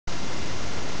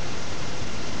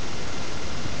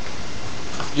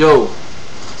Yo,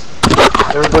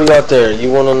 everybody out there,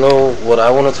 you want to know what I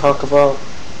want to talk about?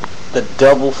 The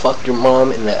devil fucked your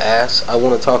mom in the ass. I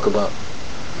want to talk about.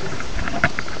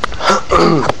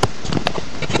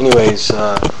 Anyways,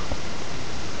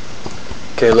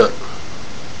 okay, look.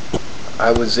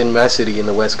 I was in my city in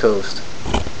the West Coast.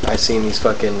 I seen these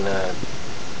fucking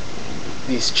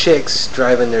these chicks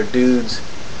driving their dudes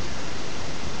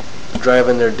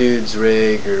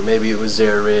rig, or maybe it was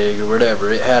their rig or whatever.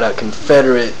 It had a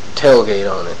Confederate tailgate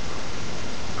on it,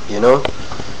 you know.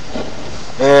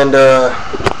 And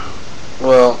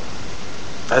well,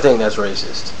 I think that's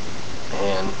racist.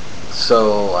 And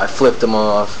so I flipped them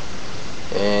off,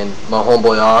 and my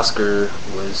homeboy Oscar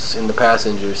was in the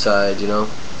passenger side, you know.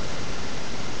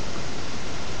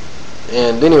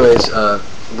 And anyways,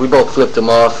 we both flipped them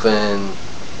off, and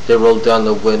they rolled down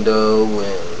the window,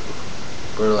 and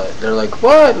they're like,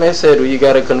 what? And I said, well, you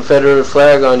got a Confederate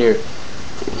flag on your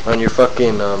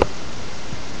fucking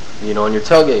you know, on your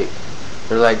tailgate.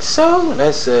 They're like, so? And I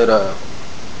said,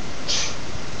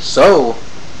 so?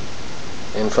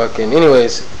 And fucking,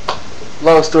 anyways,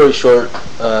 long story short,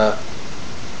 it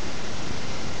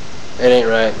ain't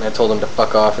right. And I told them to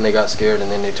fuck off, and they got scared, and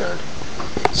then they turned.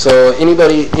 So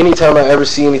anytime I ever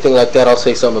see anything like that, I'll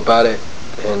say something about it,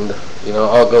 and you know,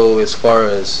 I'll go as far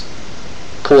as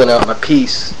pulling out my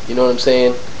piece, you know what I'm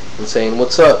saying, and saying,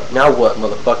 what's up? Now what,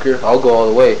 motherfucker? I'll go all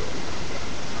the way.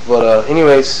 But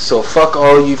anyways, so fuck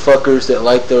all you fuckers that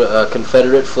like the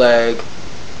Confederate flag,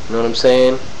 you know what I'm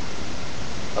saying?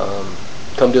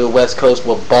 Come to the West Coast,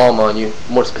 we'll bomb on you,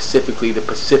 more specifically the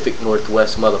Pacific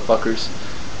Northwest motherfuckers.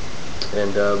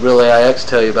 And Real AIX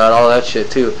tell you about all that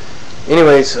shit too.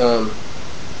 Anyways,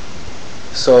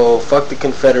 so fuck the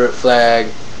Confederate flag.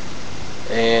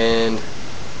 And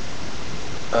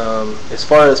as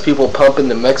far as people pumping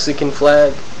the Mexican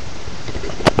flag,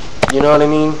 you know what I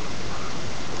mean?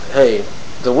 Hey,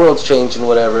 the world's changing,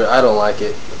 whatever. I don't like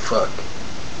it. Fuck.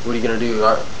 What are you gonna do?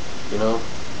 You know,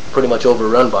 pretty much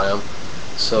overrun by them.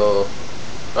 So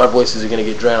our voices are gonna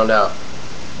get drowned out.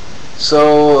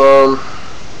 So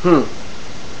don't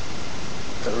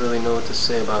really know what to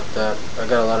say about that. I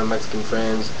got a lot of Mexican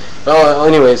friends. Oh,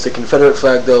 anyways, the Confederate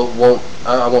flag though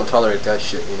I won't tolerate that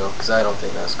shit, you know, because I don't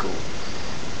think that's cool.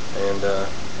 And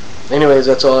anyways,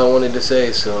 that's all I wanted to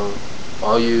say. So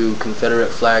all you Confederate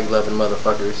flag loving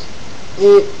motherfuckers,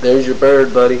 there's your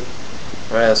bird, buddy.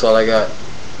 Alright, that's all I got.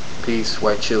 Peace,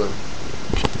 white chillin'.